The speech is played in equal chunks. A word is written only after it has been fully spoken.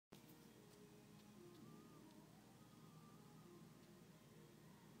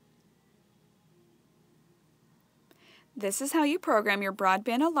This is how you program your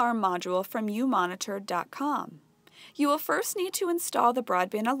broadband alarm module from umonitored.com. You will first need to install the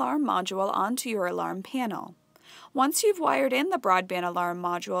broadband alarm module onto your alarm panel. Once you've wired in the broadband alarm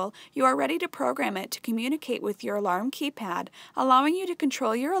module, you are ready to program it to communicate with your alarm keypad, allowing you to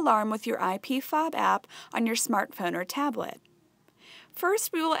control your alarm with your IP fob app on your smartphone or tablet.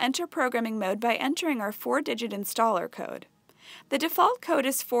 First, we will enter programming mode by entering our 4-digit installer code. The default code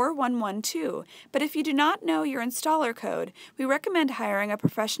is 4112, but if you do not know your installer code, we recommend hiring a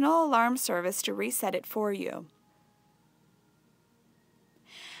professional alarm service to reset it for you.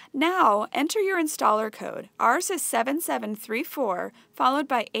 Now, enter your installer code. Ours is 7734, followed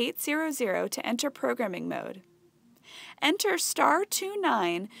by 800 to enter programming mode. Enter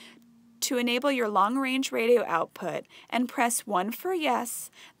 *29 to enable your long-range radio output, and press 1 for yes,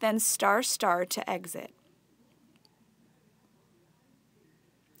 then ** to exit.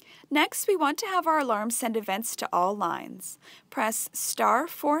 Next, we want to have our alarm send events to all lines. Press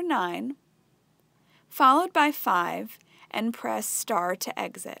 *49, followed by 5, and press * to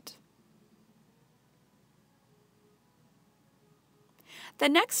exit. The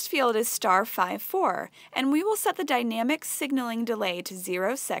next field is *54, and we will set the dynamic signaling delay to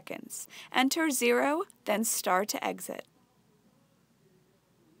 0 seconds. Enter 0, then * to exit.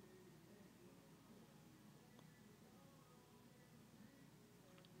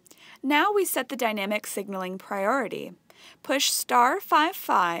 Now we set the dynamic signaling priority. Push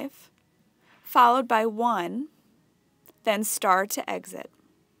 *55, followed by 1, then * to exit.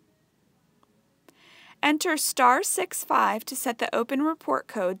 Enter *65 to set the open report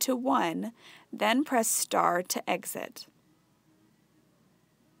code to 1, then press * to exit.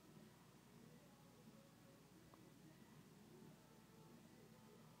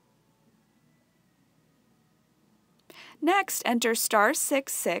 Next, enter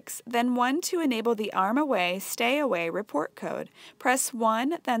 *66, then 1 to enable the arm away, stay away report code. Press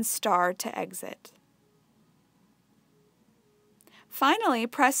 1, then * to exit. Finally,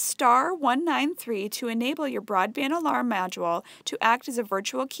 press *193 to enable your broadband alarm module to act as a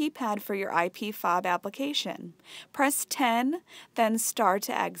virtual keypad for your IP fob application. Press 10, then *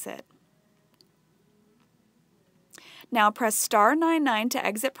 to exit. Now press *99 to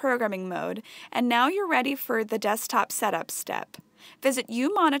exit programming mode, and now you're ready for the desktop setup step. Visit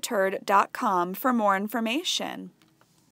umonitored.com for more information.